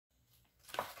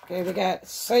Okay, we got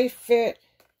Safe Fit,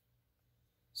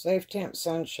 Safe Temp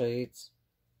sunshades.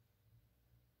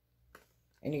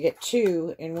 And you get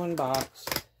 2 in one box.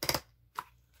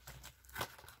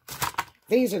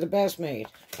 These are the best made,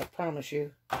 I promise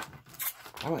you.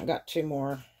 I went and got 2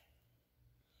 more.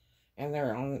 And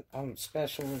they're on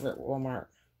special over at Walmart.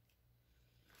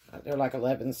 They're like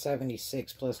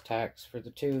 $11.76 plus tax for the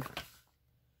 2.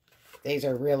 These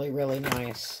are really, really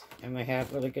nice. And they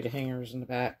have really good hangers in the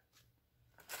back.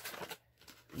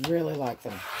 Really like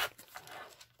them.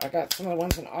 I got some of the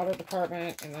ones in auto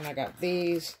department. And then I got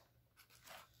these.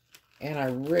 And I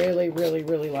really, really,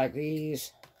 really like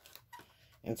these.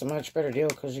 And it's a much better deal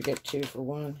because you get 2 for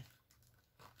 1.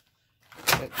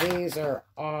 But these are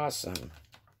awesome.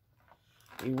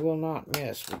 You will not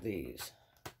mess with these.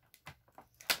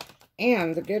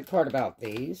 And the good part about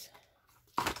these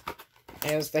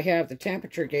is they have the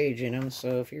temperature gauge in them.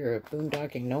 So if you're a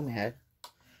boondocking nomad,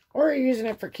 or you're using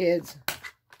it for kids,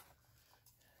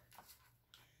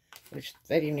 which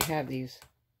they didn't even have these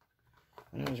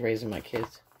when I was raising my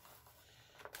kids.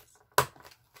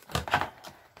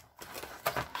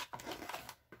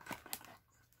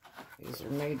 These are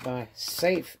made by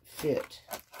Safe Fit.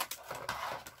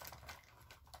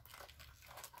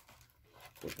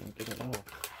 We can get it off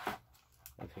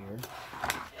of here.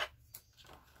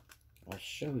 I'll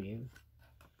show you.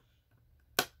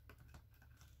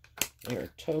 They are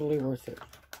totally worth it.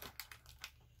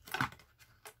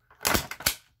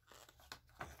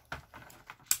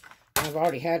 I've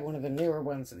already had one of the newer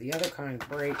ones of the other kind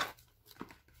break,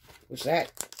 which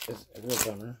that is a real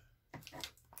bummer.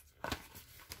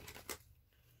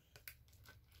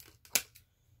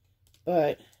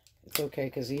 But it's okay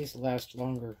because these last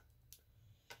longer.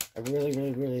 I really,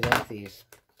 really, really like these.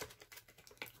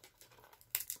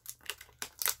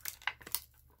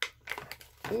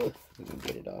 Ooh, we can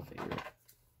get it off of here.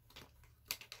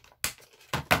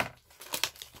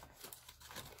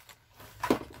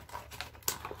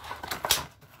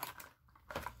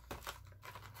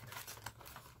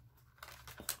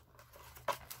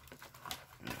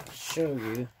 I'll show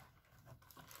you.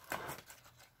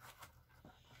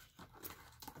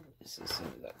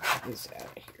 This out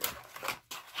of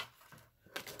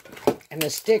here. And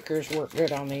the stickers work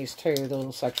good on these too, the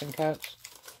little suction cups,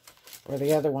 where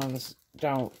the other ones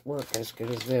don't work as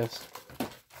good as this.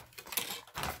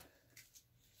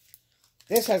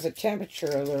 This has a temperature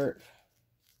alert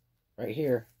right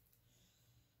here,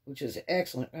 which is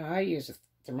excellent. Now, I use a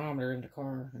thermometer in the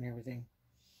car and everything,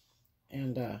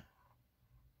 and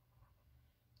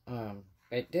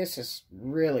but this is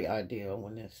really ideal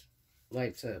when this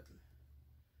lights up.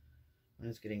 When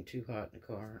it's getting too hot in the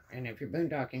car. And if you're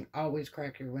boondocking, always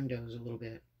crack your windows a little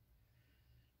bit.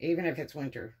 Even if it's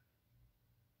winter.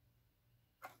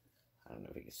 I don't know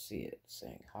if you can see it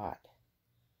saying hot.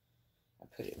 I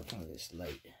put it in front of this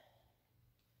light.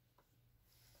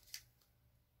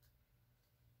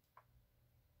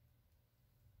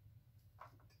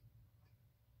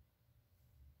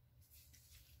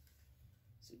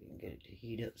 See if we can get it to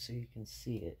heat up so you can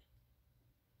see it.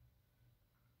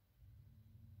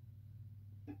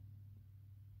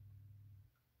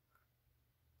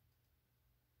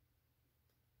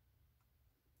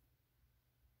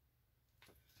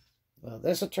 Well,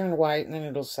 this will turn white, and then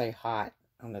it'll say hot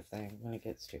on the thing when it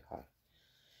gets too hot.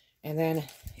 And then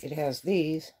it has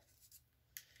these,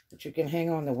 which you can hang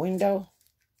on the window,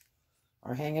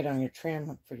 or hang it on your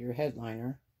trim for your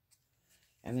headliner.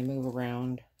 And they move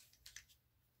around,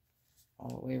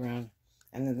 all the way around.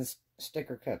 And then the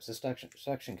sticker cups, the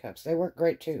suction cups, they work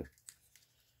great too.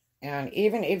 And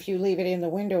even if you leave it in the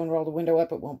window and roll the window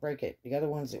up, it won't break it. The other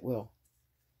ones, it will.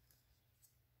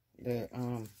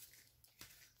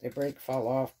 They break, fall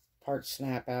off, parts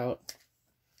snap out,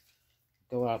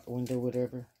 go out the window,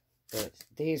 whatever. But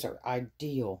these are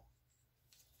ideal.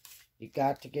 You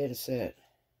got to get a set.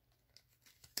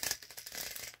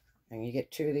 And you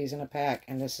get 2 of these in a pack.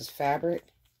 And this is fabric.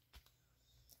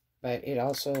 But it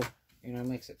also, you know,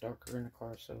 makes it darker in the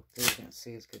car so you can't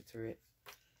see as good through it.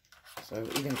 So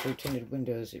even through tinted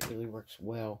windows, it really works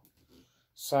well.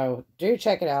 So do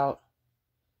check it out.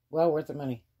 Well worth the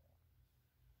money.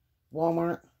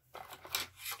 Walmart,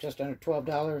 just under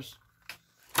 $12.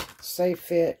 Safe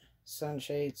Fit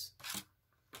sunshades.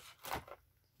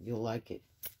 You'll like it.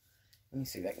 Let me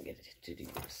see if I can get it to do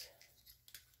this.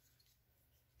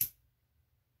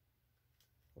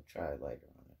 We'll try it later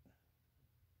on it,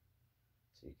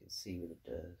 so you can see what it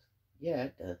does. Yeah,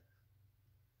 it does.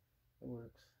 It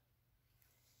works.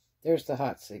 There's the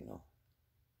hot signal.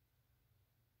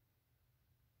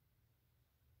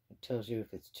 It tells you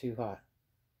if it's too hot.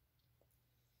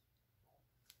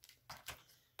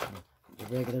 Give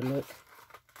regular look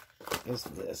is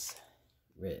this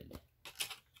red.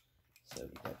 So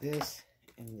we got this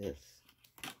and this.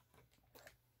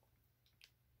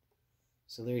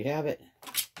 So there you have it.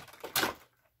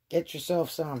 Get yourself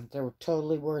some. They're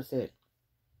totally worth it.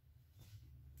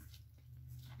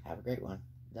 Have a great one.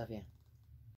 Love you.